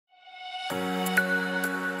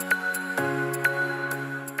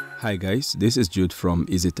Hi guys, this is Jude from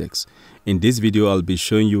EasyTechs. In this video, I'll be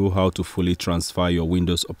showing you how to fully transfer your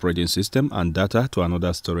Windows operating system and data to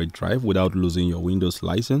another storage drive without losing your Windows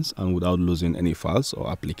license and without losing any files or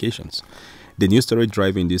applications. The new storage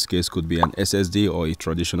drive in this case could be an SSD or a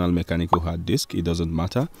traditional mechanical hard disk, it doesn't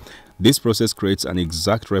matter. This process creates an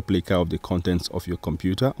exact replica of the contents of your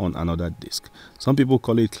computer on another disk. Some people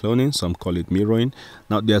call it cloning, some call it mirroring.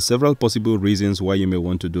 Now, there are several possible reasons why you may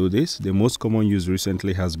want to do this. The most common use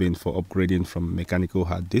recently has been for upgrading from mechanical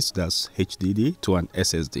hard disk, that's HDD, to an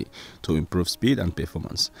SSD to improve speed and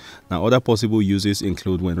performance. Now, other possible uses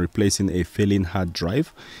include when replacing a failing hard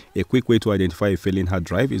drive. A quick way to identify a failing hard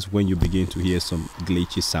drive is when you begin to hear some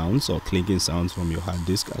glitchy sounds or clinking sounds from your hard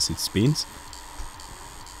disk as it spins.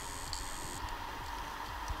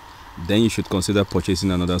 Then you should consider purchasing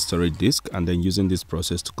another storage disk and then using this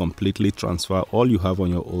process to completely transfer all you have on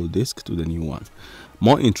your old disk to the new one.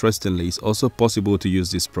 More interestingly, it's also possible to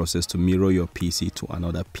use this process to mirror your PC to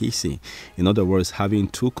another PC. In other words, having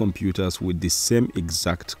two computers with the same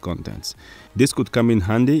exact contents. This could come in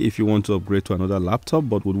handy if you want to upgrade to another laptop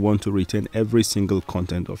but would want to retain every single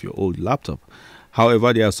content of your old laptop.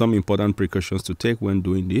 However, there are some important precautions to take when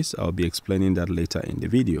doing this. I'll be explaining that later in the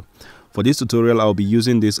video. For this tutorial, I'll be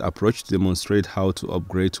using this approach to demonstrate how to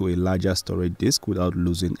upgrade to a larger storage disk without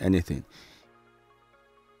losing anything.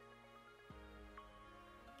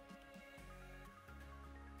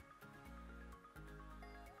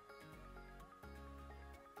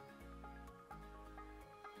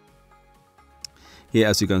 Here,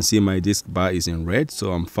 as you can see, my disk bar is in red,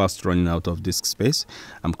 so I'm fast running out of disk space.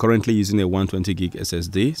 I'm currently using a 120GB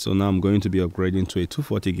SSD, so now I'm going to be upgrading to a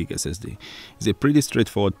 240GB SSD. It's a pretty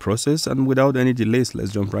straightforward process, and without any delays,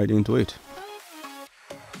 let's jump right into it.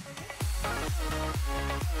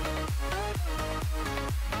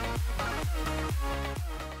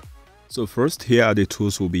 So first, here are the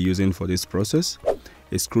tools we'll be using for this process.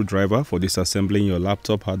 A screwdriver for disassembling your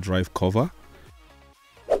laptop hard drive cover.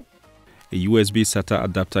 A USB SATA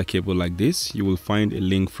adapter cable like this. You will find a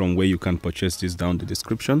link from where you can purchase this down the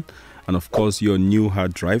description, and of course your new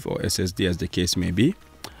hard drive or SSD as the case may be.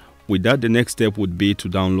 With that, the next step would be to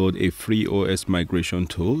download a free OS migration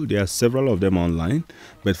tool. There are several of them online,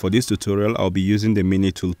 but for this tutorial I'll be using the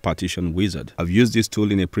mini tool partition wizard. I've used this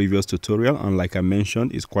tool in a previous tutorial, and like I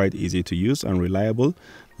mentioned, it's quite easy to use and reliable.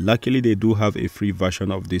 Luckily, they do have a free version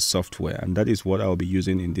of this software, and that is what I'll be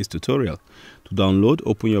using in this tutorial. To download,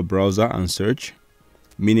 open your browser and search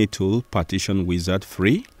mini tool partition wizard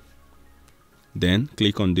free. Then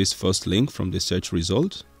click on this first link from the search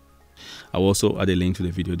result. I'll also add a link to the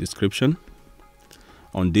video description.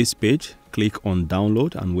 On this page, click on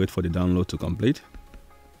download and wait for the download to complete.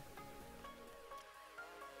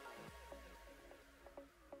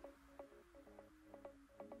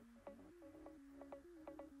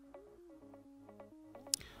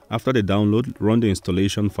 After the download, run the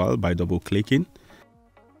installation file by double-clicking.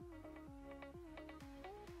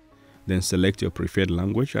 Then select your preferred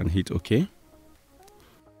language and hit OK.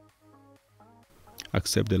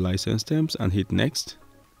 Accept the license terms and hit Next.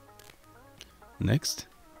 Next.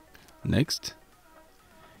 Next.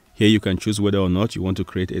 Here you can choose whether or not you want to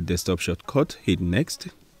create a desktop shortcut. Hit Next.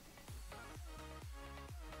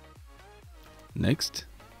 Next.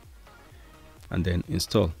 And then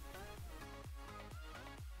install.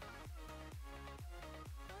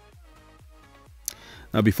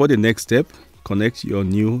 Now, before the next step, connect your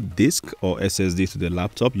new disk or SSD to the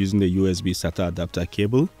laptop using the USB SATA adapter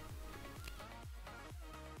cable.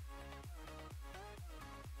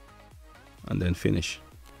 And then finish.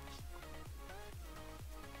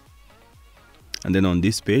 And then on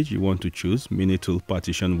this page, you want to choose Mini Tool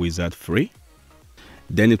Partition Wizard Free.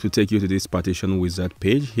 Then it will take you to this Partition Wizard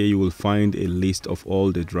page. Here you will find a list of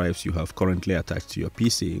all the drives you have currently attached to your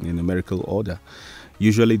PC in a numerical order.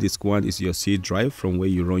 Usually disk 1 is your C drive from where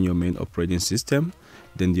you run your main operating system.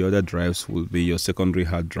 Then the other drives will be your secondary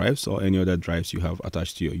hard drives or any other drives you have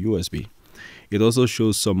attached to your USB. It also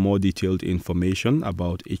shows some more detailed information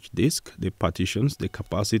about each disk, the partitions, the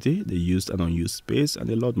capacity, the used and unused space, and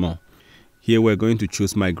a lot more. Here we're going to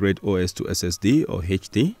choose Migrate OS to SSD or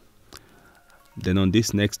HD. Then on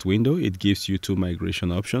this next window, it gives you two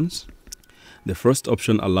migration options. The first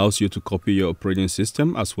option allows you to copy your operating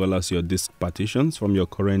system as well as your disk partitions from your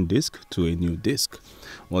current disk to a new disk,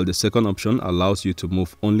 while the second option allows you to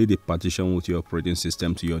move only the partition with your operating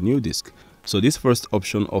system to your new disk. So this first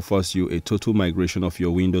option offers you a total migration of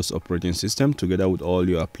your Windows operating system together with all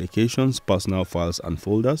your applications, personal files and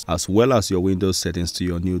folders, as well as your Windows settings to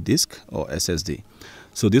your new disk or SSD.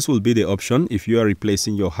 So this will be the option if you are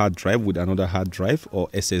replacing your hard drive with another hard drive or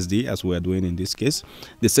SSD, as we are doing in this case.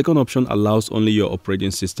 The second option allows only your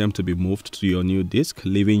operating system to be moved to your new disk,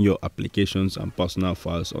 leaving your applications and personal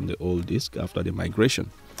files on the old disk after the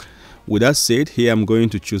migration. With that said, here I'm going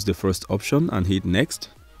to choose the first option and hit next.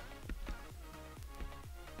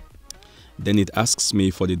 Then it asks me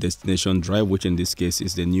for the destination drive, which in this case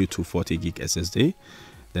is the new 240 gig SSD.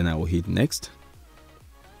 Then I will hit next.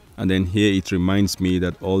 And then here it reminds me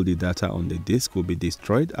that all the data on the disk will be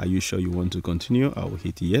destroyed. Are you sure you want to continue? I will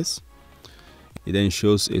hit yes. It then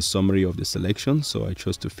shows a summary of the selection, so I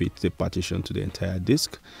chose to fit the partition to the entire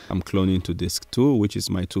disk. I'm cloning to disk 2, which is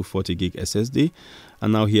my 240 gig SSD,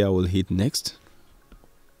 and now here I will hit next.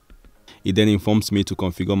 It then informs me to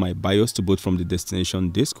configure my BIOS to boot from the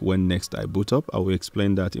destination disk when next I boot up. I will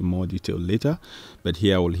explain that in more detail later, but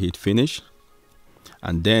here I will hit finish.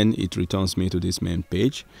 And then it returns me to this main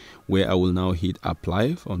page where I will now hit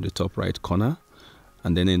apply on the top right corner,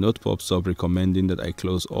 and then a note pops up recommending that I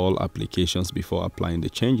close all applications before applying the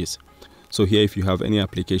changes. So here, if you have any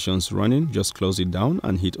applications running, just close it down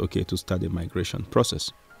and hit OK to start the migration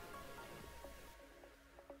process.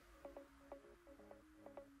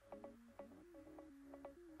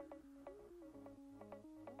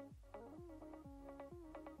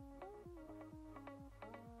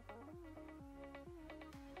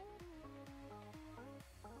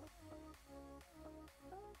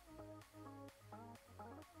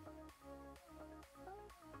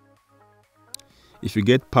 If you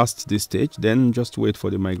get past this stage, then just wait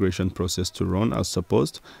for the migration process to run as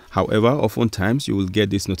supposed. However, oftentimes you will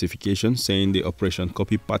get this notification saying the operation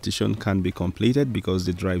copy partition can be completed because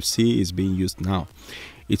the drive C is being used now.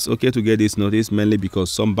 It's okay to get this notice mainly because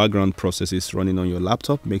some background processes running on your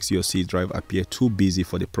laptop makes your C drive appear too busy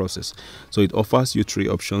for the process. So it offers you three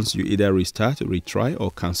options. You either restart, retry, or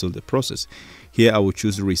cancel the process. Here I will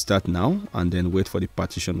choose restart now and then wait for the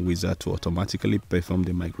partition wizard to automatically perform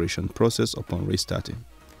the migration process upon restarting.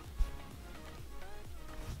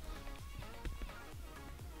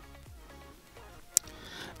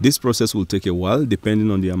 This process will take a while depending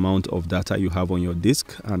on the amount of data you have on your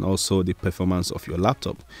disk and also the performance of your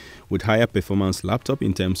laptop. With higher performance laptop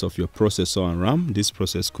in terms of your processor and RAM, this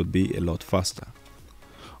process could be a lot faster.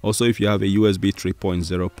 Also, if you have a USB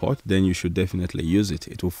 3.0 port, then you should definitely use it.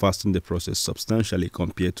 It will fasten the process substantially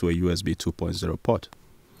compared to a USB 2.0 port.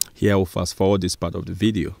 Here I will fast forward this part of the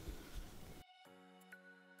video.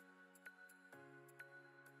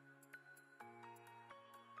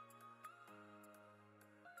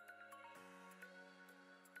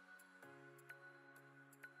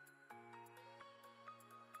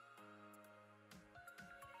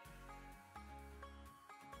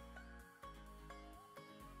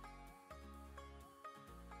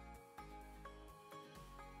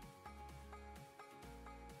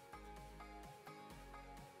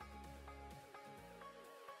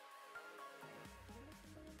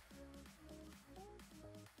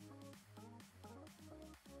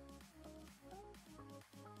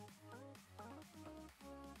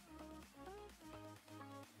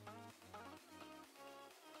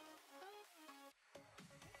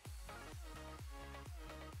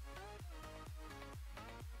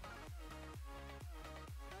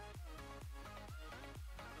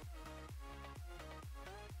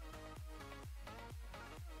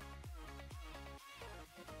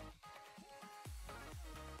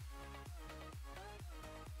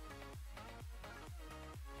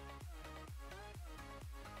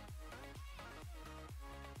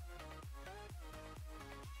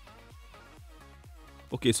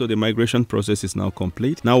 Okay, so the migration process is now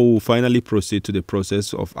complete. Now we'll finally proceed to the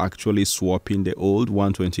process of actually swapping the old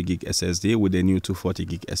 120 gig SSD with the new 240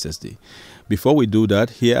 gig SSD. Before we do that,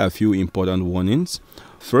 here are a few important warnings.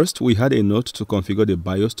 First, we had a note to configure the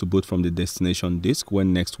BIOS to boot from the destination disk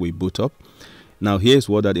when next we boot up. Now here's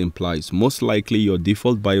what that implies. Most likely your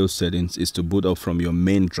default BIOS settings is to boot up from your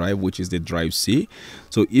main drive, which is the drive C.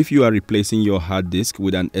 So if you are replacing your hard disk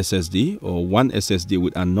with an SSD or one SSD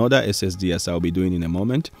with another SSD, as I'll be doing in a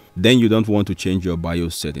moment, then you don't want to change your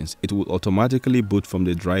BIOS settings. It will automatically boot from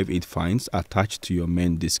the drive it finds attached to your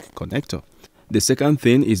main disk connector. The second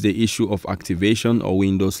thing is the issue of activation or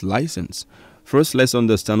Windows license. First, let's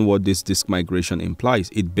understand what this disk migration implies.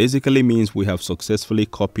 It basically means we have successfully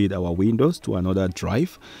copied our Windows to another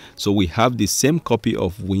drive. So we have the same copy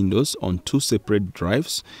of Windows on two separate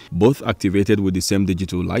drives, both activated with the same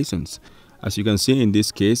digital license. As you can see in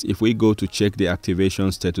this case, if we go to check the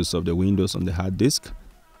activation status of the Windows on the hard disk,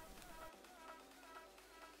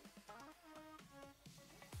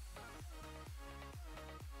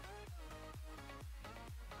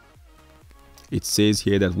 It says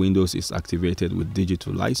here that Windows is activated with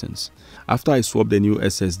digital license. After I swap the new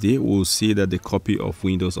SSD, we'll see that the copy of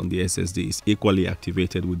Windows on the SSD is equally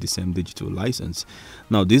activated with the same digital license.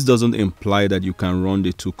 Now, this doesn't imply that you can run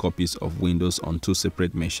the two copies of Windows on two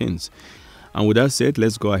separate machines. And with that said,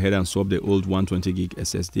 let's go ahead and swap the old 120 gig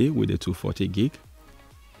SSD with the 240 gig.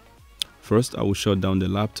 First, I will shut down the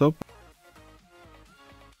laptop.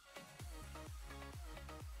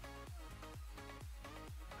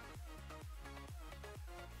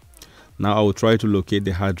 Now I will try to locate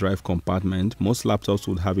the hard drive compartment. Most laptops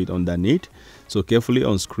would have it underneath, so carefully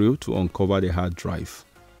unscrew to uncover the hard drive.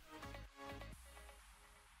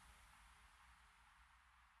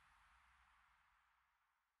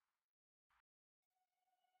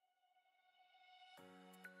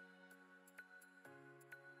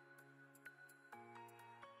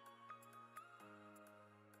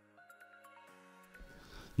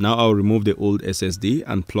 Now I'll remove the old SSD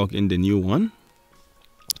and plug in the new one.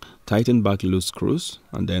 Tighten back loose screws,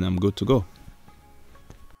 and then I'm good to go.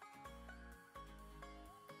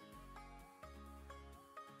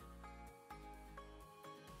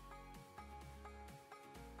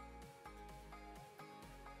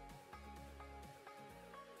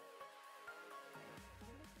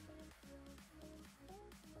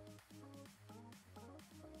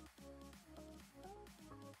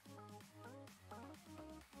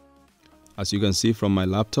 As you can see from my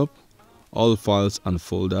laptop, all files and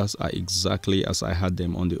folders are exactly as I had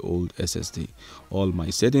them on the old SSD. All my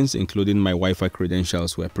settings, including my Wi-Fi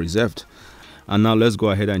credentials, were preserved. And now let's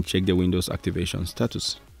go ahead and check the Windows activation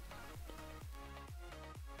status.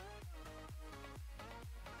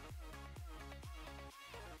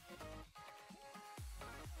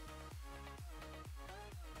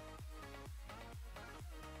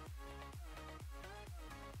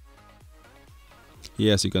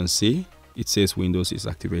 Here, as you can see, it says Windows is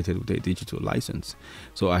activated with a digital license.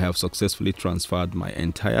 So I have successfully transferred my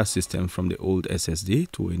entire system from the old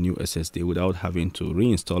SSD to a new SSD without having to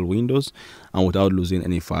reinstall Windows and without losing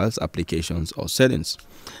any files, applications, or settings.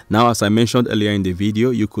 Now, as I mentioned earlier in the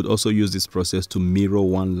video, you could also use this process to mirror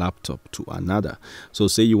one laptop to another. So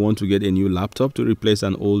say you want to get a new laptop to replace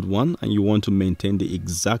an old one and you want to maintain the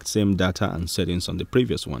exact same data and settings on the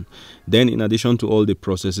previous one. Then, in addition to all the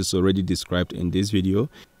processes already described in this video,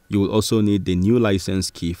 you will also need the new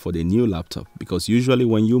license key for the new laptop, because usually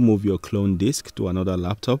when you move your clone disk to another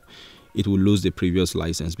laptop, it will lose the previous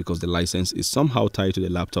license because the license is somehow tied to the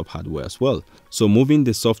laptop hardware as well. So moving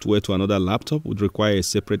the software to another laptop would require a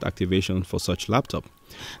separate activation for such laptop.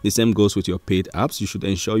 The same goes with your paid apps. You should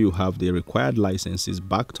ensure you have the required licenses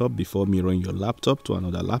backed up before mirroring your laptop to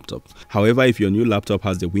another laptop. However, if your new laptop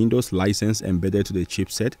has the Windows license embedded to the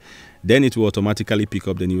chipset, then it will automatically pick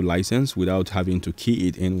up the new license without having to key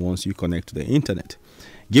it in once you connect to the internet.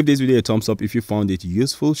 Give this video a thumbs up if you found it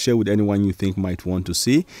useful. Share with anyone you think might want to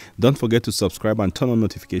see. Don't forget to subscribe and turn on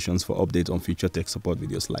notifications for updates on future tech support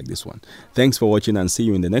videos like this one. Thanks for watching and see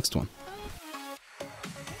you in the next one.